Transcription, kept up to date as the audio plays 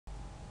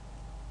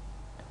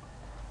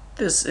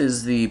This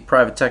is the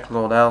private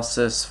technical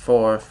analysis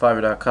for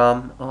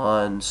Fiverr.com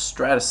on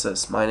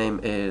SSYS. My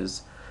name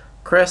is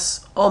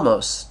Chris,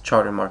 almost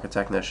chartered market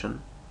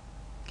technician.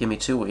 Give me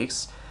 2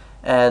 weeks,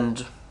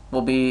 and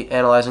we'll be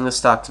analyzing the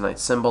stock tonight.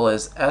 Symbol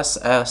is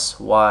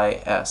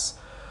SSYS.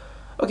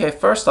 Okay,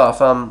 first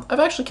off, I've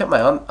actually kept my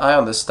eye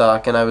on this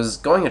stock, and I was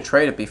going to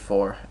trade it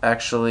before.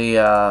 Actually,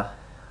 I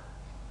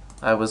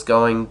was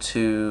going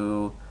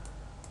to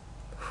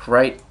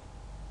right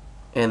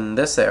in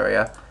this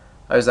area.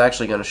 I was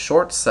actually going to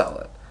short sell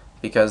it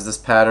because this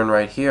pattern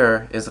right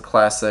here is a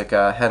classic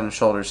head and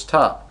shoulders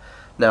top.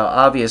 Now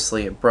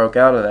obviously it broke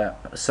out of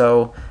that.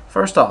 So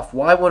first off,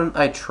 why wouldn't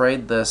I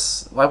trade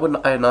this? Why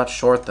wouldn't I not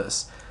short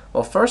this?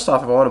 Well, first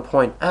off, I want to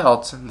point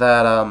out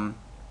that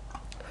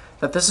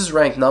that this is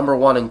ranked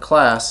 #1 in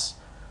class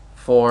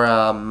for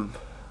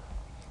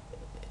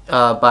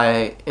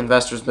by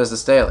Investors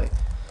Business Daily,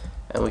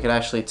 and we can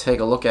actually take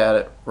a look at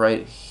it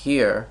right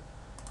here.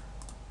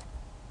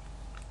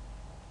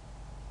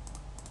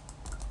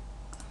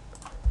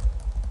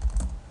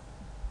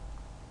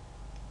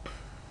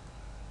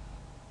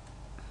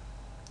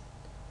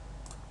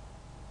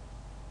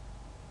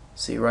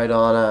 See, right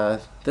on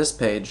this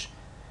page,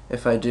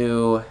 if I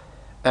do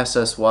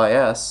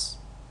SSYS,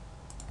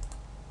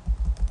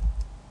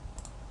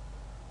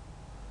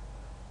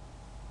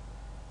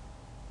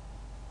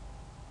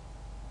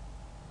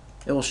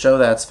 it will show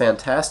that it's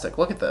fantastic.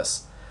 Look at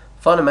this.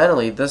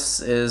 Fundamentally, this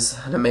is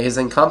an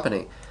amazing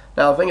company.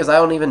 Now, the thing is, I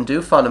don't even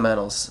do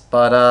fundamentals,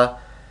 but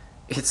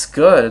it's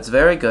good. It's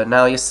very good.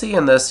 Now, you see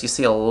in this, you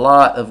see a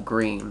lot of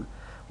green,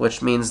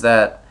 which means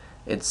that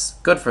it's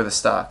good for the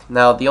stock.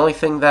 Now, the only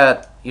thing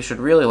that you should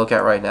really look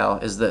at right now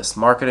is this,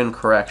 market in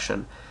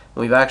correction.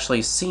 We've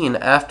actually seen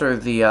after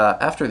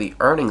the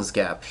earnings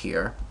gap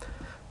here,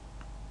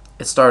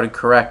 it started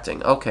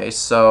correcting. Okay,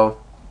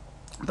 so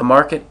the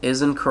market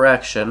is in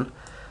correction,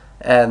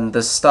 and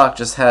the stock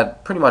just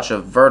had pretty much a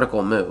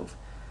vertical move.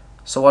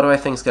 So what do I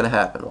think is going to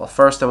happen? Well,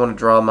 first I want to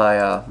draw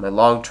my my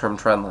long-term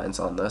trend lines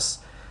on this,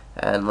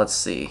 and let's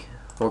see.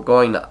 We're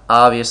going to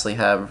obviously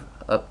have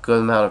a good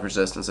amount of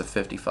resistance at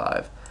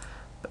 55.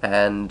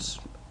 And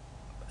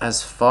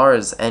as far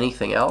as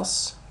anything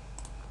else,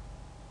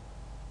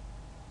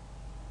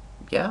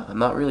 yeah, I'm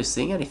not really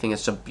seeing anything.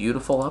 It's a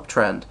beautiful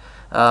uptrend.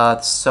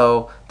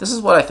 So this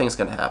is what I think is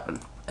going to happen,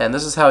 and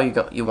this is how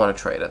you want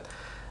to trade it.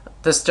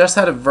 This just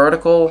had a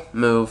vertical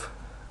move.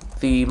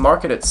 The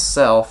market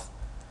itself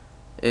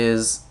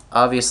is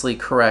obviously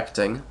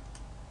correcting,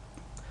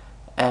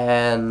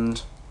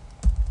 and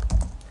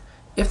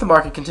if the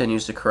market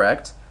continues to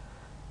correct,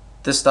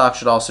 this stock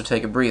should also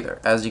take a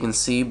breather, as you can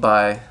see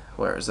by,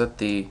 where is it,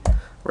 the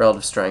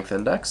relative strength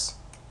index.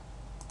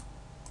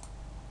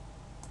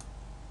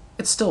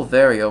 It's still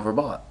very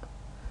overbought,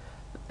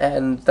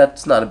 and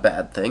that's not a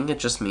bad thing. It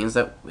just means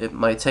that it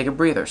might take a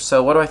breather.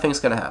 So what do I think is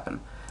going to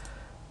happen?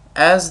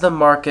 As the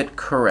market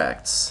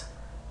corrects,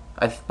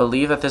 I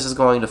believe that this is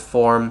going to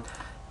form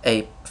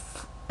a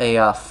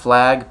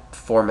flag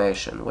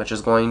formation, which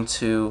is going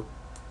to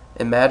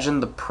imagine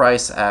the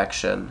price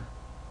action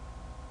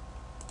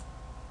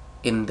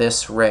in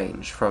this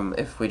range from,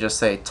 if we just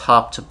say,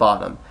 top to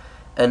bottom,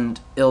 and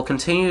it'll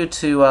continue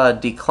to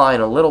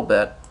decline a little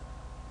bit,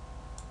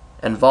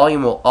 and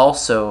volume will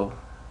also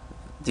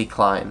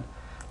decline,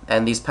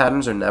 and these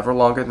patterns are never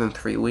longer than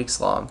 3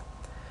 weeks long.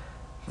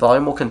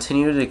 Volume will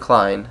continue to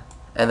decline,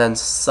 and then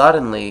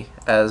suddenly,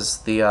 as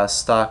the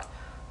stock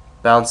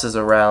bounces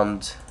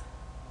around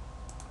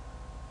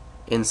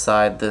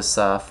inside this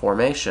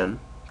formation,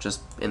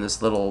 just in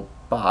this little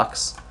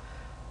box,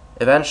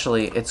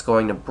 eventually it's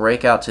going to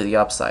break out to the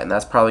upside, and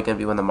that's probably going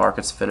to be when the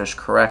market's finished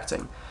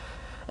correcting.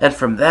 And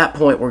from that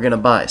point, we're going to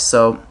buy.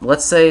 So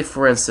let's say,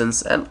 for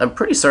instance, and I'm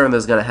pretty certain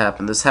this is going to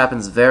happen. This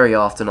happens very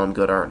often on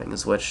good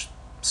earnings, which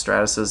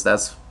SSYS says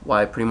that's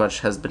why it pretty much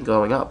has been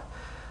going up.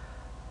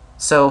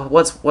 So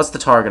what's the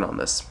target on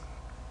this?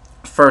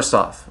 First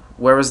off,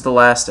 where was the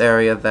last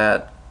area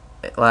that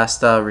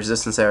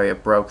resistance area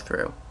broke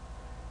through?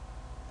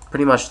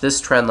 Pretty much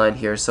this trend line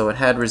here. So it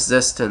had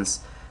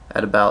resistance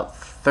at about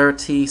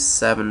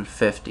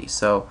 37.50.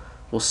 So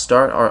we'll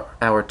start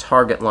our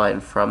target line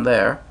from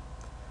there,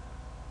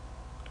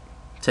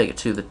 take it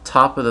to the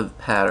top of the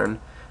pattern,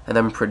 and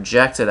then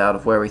project it out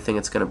of where we think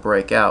it's going to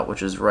break out,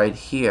 which is right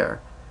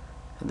here.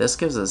 And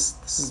this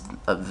is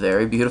a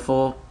very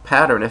beautiful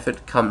pattern if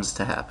it comes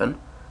to happen.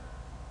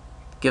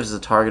 It gives us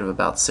a target of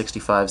about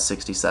 $65,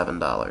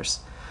 $67.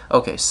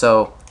 Okay,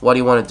 so what do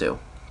you want to do?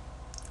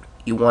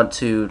 You want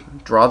to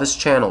draw this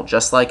channel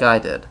just like I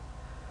did,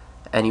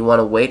 and you want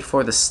to wait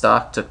for the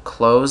stock to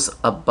close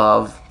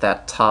above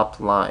that top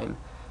line.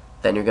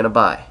 Then you're going to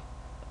buy,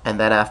 and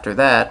then after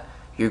that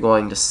you're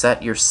going to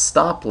set your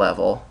stop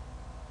level.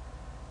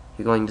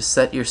 Let's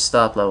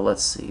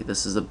see,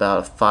 this is about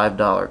a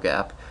 $5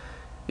 gap.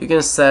 You're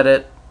going to set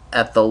it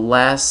at the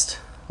last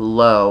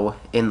low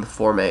in the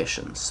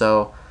formation.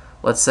 So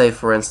let's say,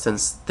 for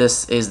instance,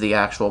 this is the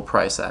actual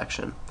price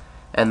action,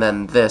 and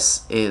then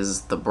this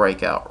is the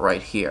breakout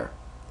right here.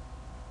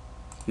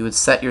 You would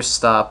set your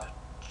stop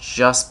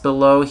just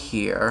below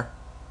here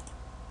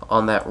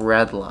on that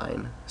red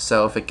line.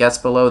 So if it gets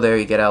below there,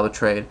 you get out of the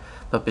trade.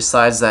 But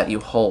besides that, you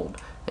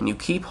hold. And you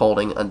keep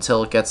holding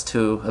until it gets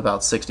to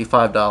about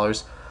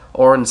 $65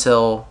 or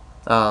until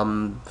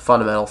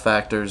fundamental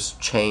factors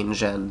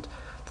change and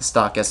the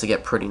stock gets to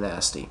get pretty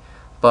nasty.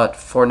 But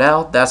for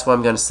now, that's what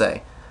I'm going to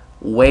say.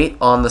 Wait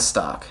on the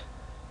stock.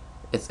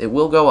 It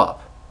will go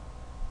up,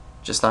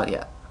 just not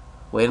yet.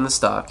 Wait in the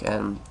stock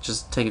and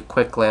just take a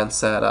quick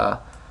glance at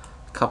a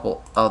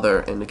couple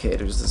other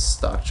indicators. This is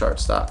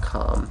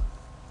stockcharts.com.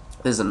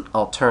 This is an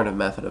alternative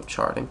method of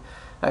charting.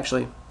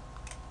 Actually,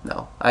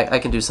 no, I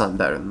can do something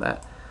better than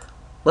that.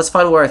 Let's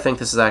find where I think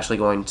this is actually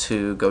going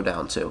to go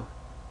down to.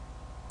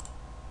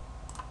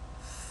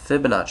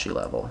 Fibonacci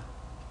level.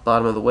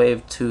 Bottom of the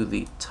wave to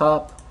the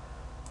top.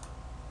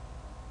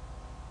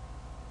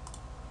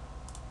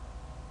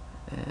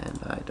 And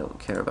I don't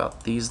care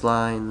about these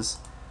lines.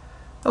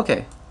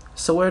 Okay,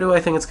 so where do I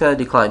think it's going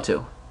to decline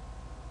to?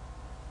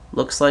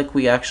 Looks like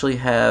we actually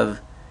have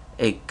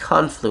a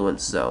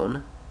confluence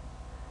zone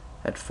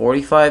at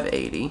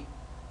 45.80.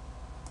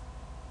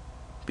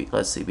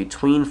 Let's see,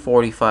 between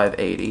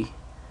 45.80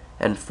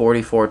 and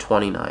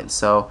 44.29.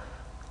 So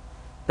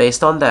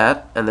based on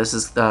that, and this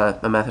is a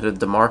method of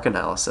DeMark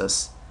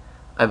analysis,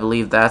 I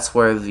believe that's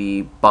where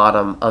the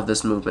bottom of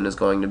this movement is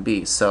going to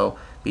be. So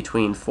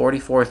between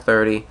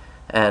 44.30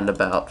 and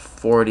about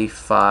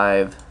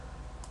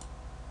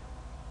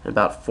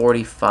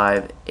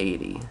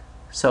 45.80.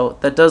 So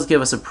that does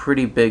give us a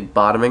pretty big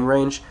bottoming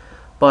range,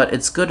 but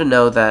it's good to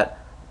know that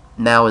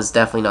now is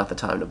definitely not the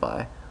time to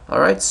buy.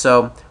 Alright,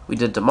 so we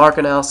did DeMark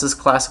analysis,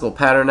 classical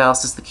pattern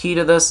analysis. The key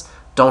to this,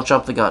 don't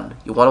jump the gun.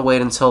 You want to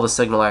wait until the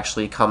signal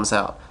actually comes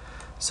out.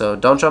 So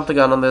don't jump the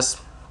gun on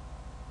this.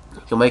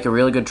 You'll make a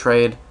really good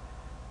trade.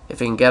 If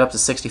you can get up to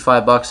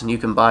 65 bucks and you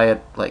can buy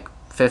it like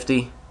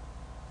 50,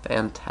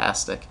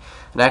 fantastic.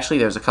 And actually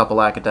there's a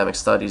couple academic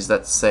studies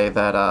that say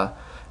that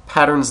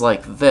patterns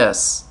like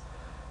this,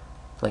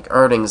 like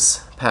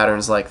earnings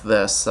patterns like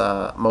this,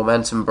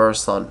 momentum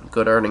bursts on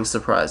good earnings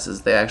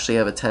surprises, they actually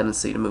have a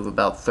tendency to move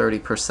about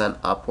 30%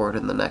 upward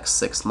in the next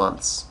 6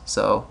 months.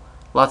 So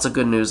lots of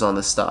good news on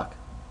this stock,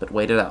 but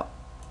wait it out.